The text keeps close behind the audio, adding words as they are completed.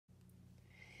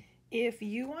If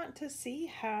you want to see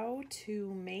how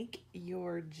to make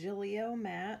your Gillio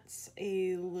mats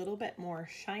a little bit more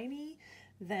shiny,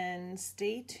 then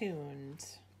stay tuned.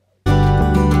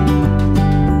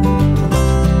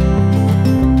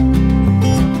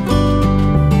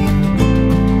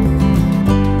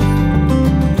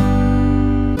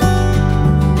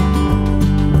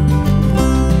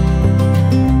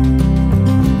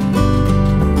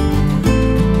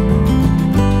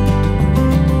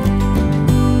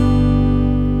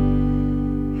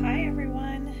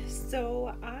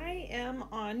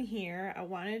 I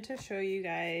wanted to show you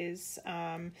guys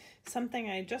something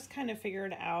I just kind of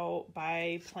figured out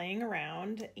by playing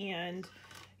around, and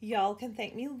y'all can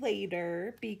thank me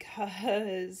later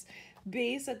because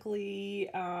basically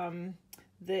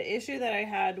the issue that I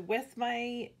had with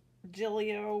my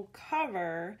Gillio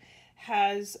cover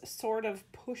has sort of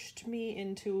pushed me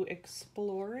into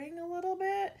exploring a little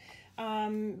bit.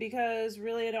 Because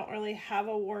really I don't really have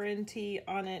a warranty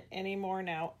on it anymore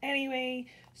now anyway,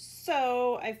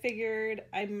 so I figured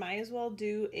I might as well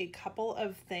do a couple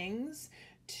of things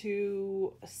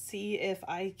to see if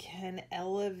I can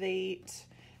elevate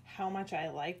how much I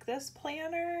like this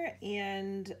planner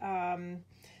and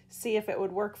see if it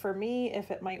would work for me,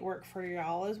 if it might work for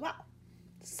y'all as well.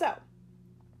 So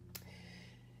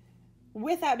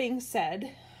with that being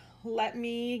said, let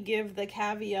me give the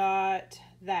caveat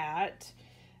that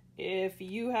if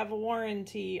you have a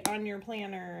warranty on your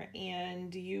planner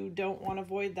and you don't want to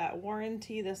void that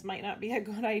warranty, this might not be a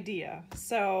good idea.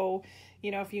 So,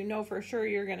 you know, if you know for sure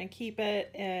you're going to keep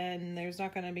it and there's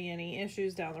not going to be any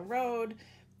issues down the road,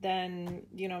 then,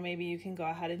 you know, maybe you can go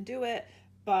ahead and do it.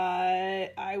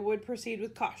 But I would proceed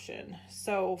with caution.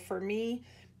 So for me,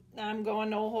 I'm going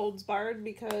no holds barred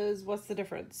because what's the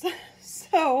difference?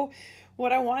 So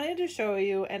what I wanted to show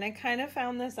you, and I kind of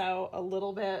found this out a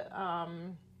little bit,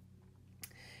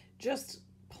 just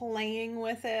playing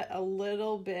with it a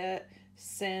little bit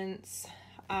since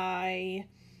I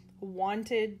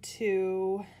wanted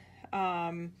to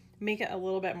make it a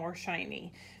little bit more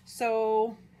shiny.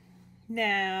 So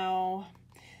now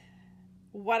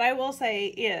what I will say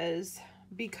is,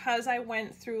 because I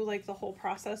went through like the whole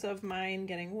process of mine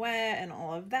getting wet and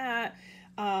all of that,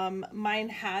 mine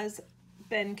has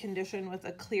been conditioned with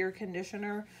a clear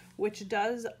conditioner, which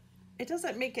doesn't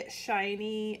make it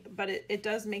shiny, but it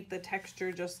does make the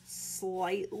texture just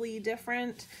slightly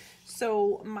different.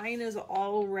 So mine is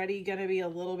already going to be a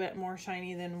little bit more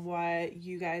shiny than what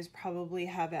you guys probably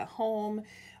have at home,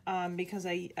 because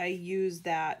I use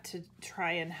that to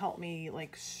try and help me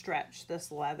like stretch this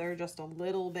leather just a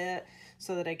little bit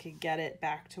so that I could get it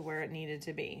back to where it needed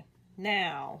to be.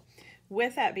 Now,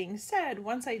 with that being said,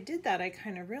 once I did that, I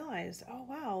kind of realized, oh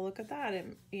wow, look at that, it,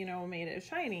 you know, made it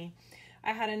shiny.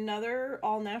 I had another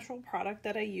all-natural product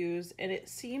that I used and it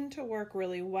seemed to work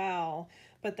really well,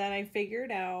 but then I figured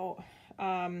out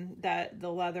that the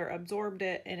leather absorbed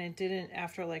it and it didn't.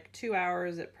 After like 2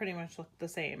 hours, it pretty much looked the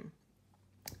same.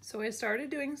 So I started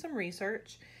doing some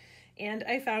research and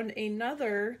I found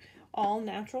another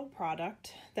all-natural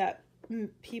product that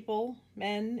people,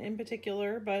 men in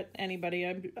particular, but anybody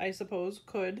I suppose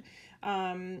could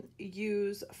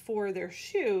use for their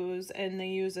shoes, and they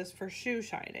use this for shoe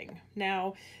shining.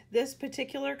 Now this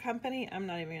particular company, I'm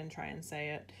not even gonna try and say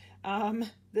it,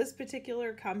 this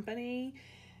particular company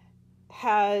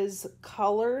has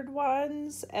colored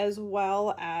ones as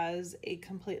well as a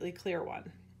completely clear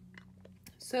one.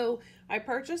 So I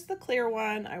purchased the clear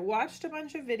one. I watched a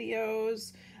bunch of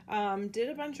videos, did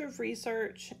a bunch of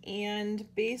research, and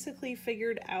basically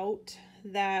figured out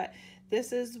that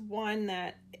this is one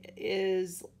that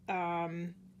is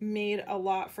made a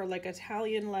lot for like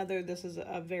Italian leather. This is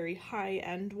a very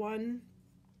high-end one.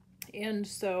 And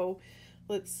so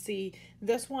let's see,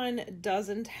 this one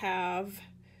doesn't have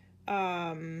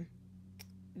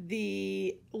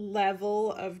the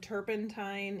level of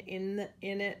turpentine in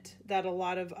it that a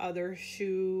lot of other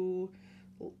shoe,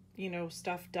 you know,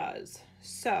 stuff does.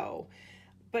 So,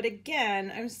 but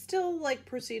again, I'm still like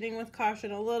proceeding with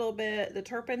caution a little bit. The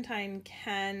turpentine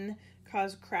can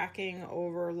cause cracking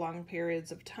over long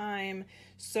periods of time.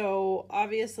 So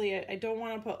obviously I don't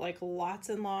want to put like lots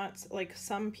and lots. Like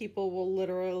some people will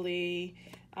literally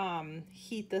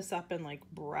heat this up and like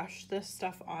brush this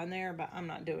stuff on there, but I'm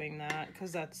not doing that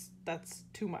because that's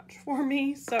too much for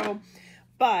me. So,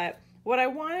 but what I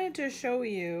wanted to show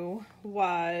you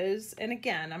was, and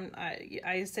again,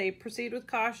 I say proceed with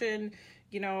caution.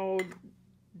 You know,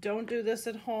 don't do this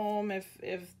at home if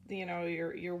you know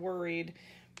you're worried,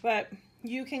 but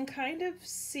you can kind of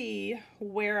see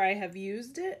where I have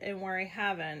used it and where I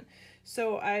haven't.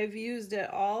 So I've used it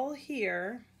all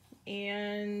here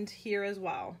and here as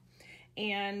well.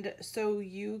 And so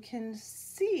you can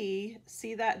see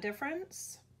that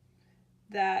difference,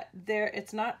 that there,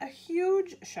 it's not a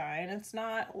huge shine. It's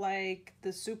not like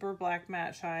the super black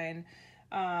matte shine,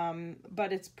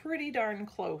 but it's pretty darn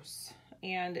close,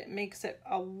 and it makes it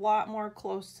a lot more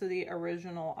close to the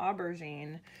original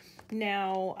aubergine.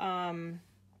 Now,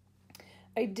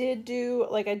 I did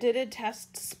a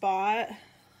test spot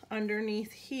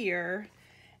underneath here,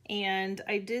 and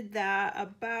I did that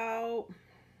about,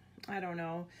 I don't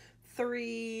know,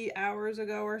 3 hours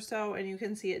ago or so, and you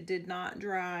can see it did not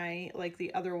dry like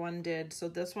the other one did. So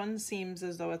this one seems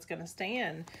as though it's going to stay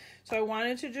in. So I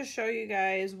wanted to just show you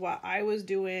guys what I was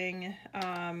doing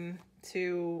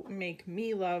to make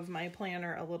me love my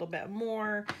planner a little bit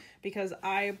more, because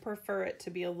I prefer it to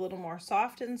be a little more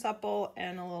soft and supple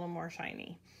and a little more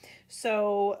shiny.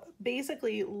 So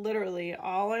basically, literally,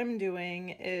 all I'm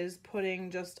doing is putting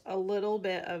just a little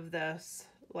bit of this,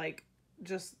 like,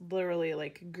 just literally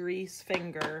like grease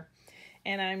finger,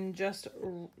 and I'm just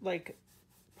like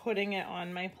putting it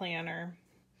on my planner,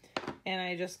 and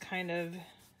I just kind of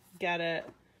get it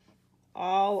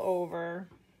all over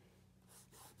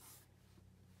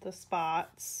the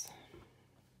spots.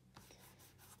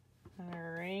 All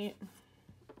right.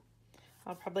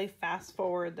 I'll probably fast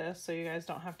forward this so you guys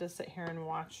don't have to sit here and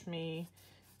watch me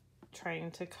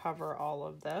trying to cover all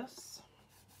of this.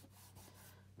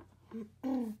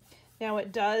 Now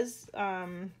it does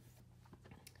look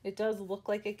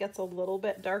like it gets a little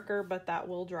bit darker, but that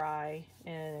will dry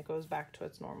and it goes back to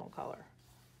its normal color.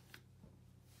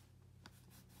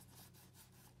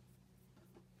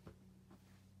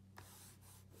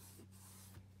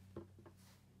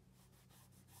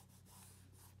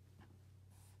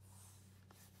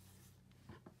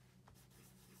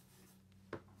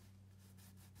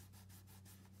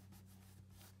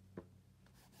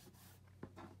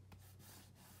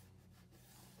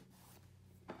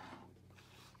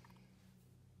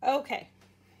 Okay,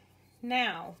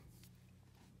 now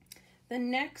the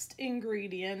next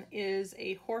ingredient is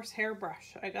a horsehair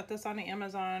brush. I got this on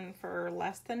Amazon for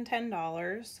less than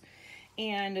 $10,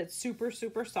 and it's super,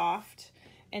 super soft.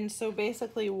 And so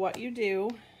basically what you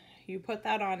do, you put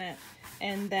that on it,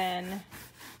 and then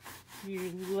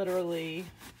you literally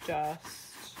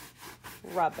just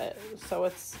rub it. So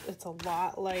it's a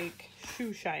lot like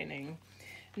shoe shining.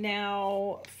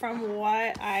 Now, from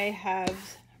what I have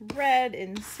read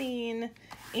and seen,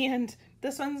 and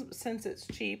this one, since it's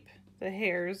cheap, the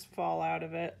hairs fall out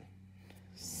of it,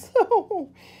 so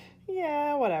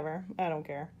yeah, whatever, I don't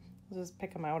care, I'll just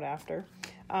pick them out after.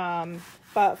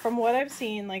 But from what I've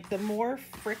seen, like, the more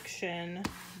friction,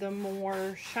 the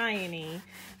more shiny.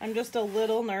 I'm just a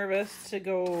little nervous to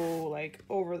go like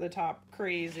over the top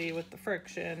crazy with the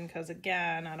friction, because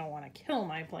again, I don't want to kill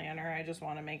my planner. I just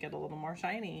want to make it a little more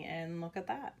shiny, and look at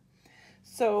that.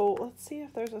 So let's see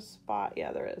if there's a spot.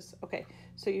 Yeah, there is. Okay,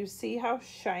 so you see how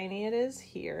shiny it is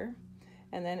here,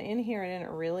 and then in here I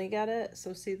didn't really get it.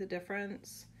 So see the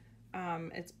difference?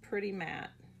 It's pretty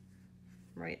matte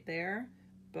right there,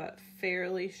 but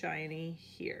fairly shiny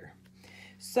here.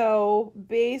 So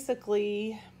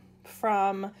basically,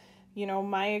 from, you know,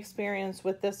 my experience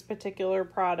with this particular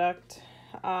product,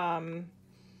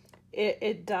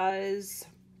 it does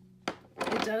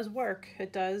work.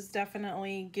 It does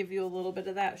definitely give you a little bit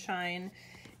of that shine.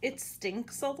 It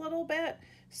stinks a little bit,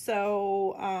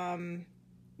 so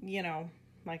you know,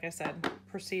 like I said,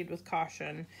 proceed with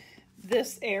caution.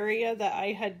 This area that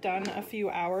I had done a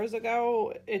few hours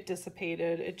ago, it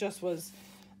dissipated. It just was,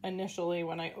 initially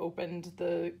when I opened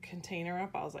the container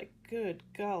up, I was like, good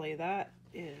golly, that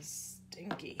is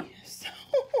stinky. So,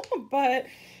 but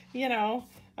you know,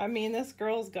 I mean, this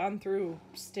girl's gone through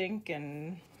stink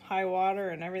and high water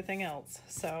and everything else,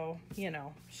 so you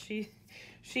know, she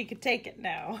could take it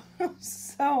now.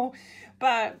 So,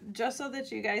 but just so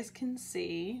that you guys can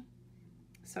see,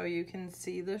 so you can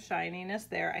see the shininess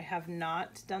there. I have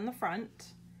not done the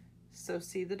front, so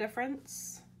see the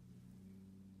difference?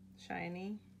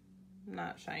 Shiny,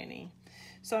 not shiny.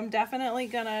 So I'm definitely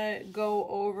gonna go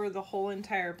over the whole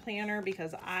entire planner,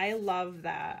 because I love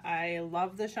that. I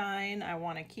love the shine. I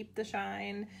want to keep the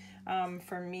shine.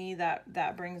 For me,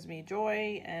 that brings me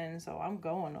joy, and so I'm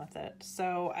going with it.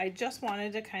 So I just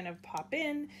wanted to kind of pop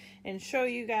in and show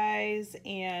you guys,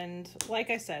 and like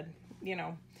I said, you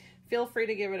know, feel free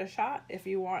to give it a shot if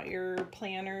you want your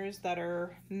planners that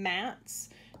are mattes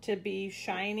to be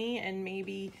shiny and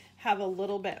maybe have a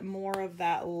little bit more of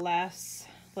that less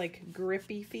like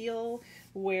grippy feel,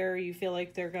 where you feel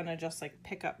like they're gonna just like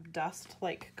pick up dust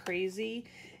like crazy.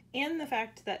 And the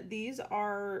fact that these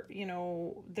are, you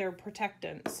know, they're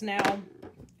protectants. Now,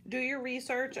 do your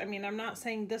research. I mean, I'm not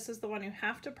saying this is the one you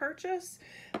have to purchase,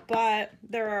 but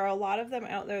there are a lot of them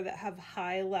out there that have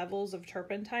high levels of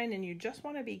turpentine, and you just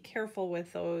want to be careful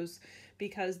with those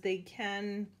because they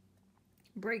can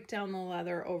break down the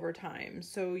leather over time.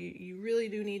 So you really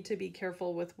do need to be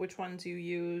careful with which ones you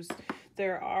use.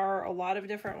 There are a lot of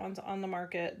different ones on the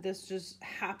market. This just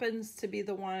happens to be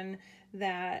the one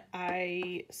that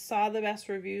I saw the best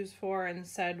reviews for and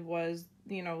said was,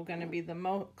 you know, going to be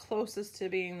the closest to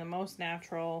being the most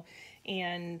natural.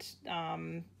 And,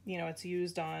 you know, it's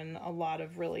used on a lot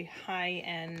of really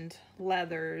high-end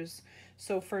leathers.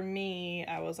 So for me,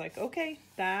 I was like, okay,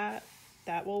 that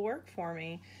will work for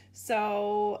me.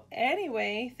 So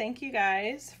anyway, thank you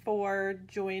guys for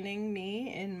joining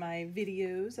me in my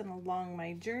videos and along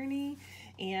my journey.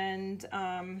 And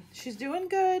she's doing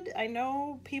good. I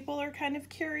know people are kind of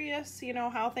curious, you know,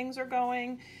 how things are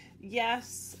going.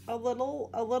 Yes, a little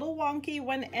wonky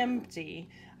when empty.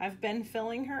 I've been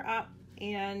filling her up,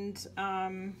 and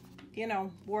you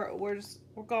know, we're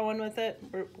going with it.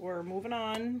 We're moving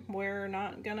on. We're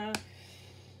not gonna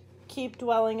keep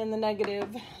dwelling in the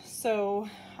negative. So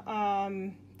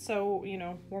you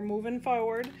know, we're moving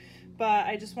forward, but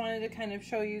I just wanted to kind of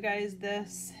show you guys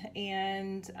this,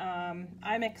 and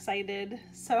I'm excited.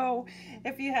 So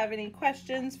if you have any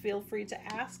questions, feel free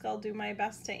to ask. I'll do my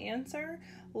best to answer.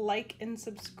 Like and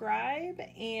subscribe,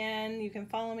 and you can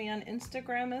follow me on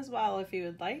Instagram as well if you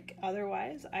would like.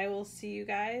 Otherwise, I will see you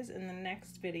guys in the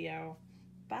next video.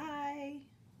 Bye.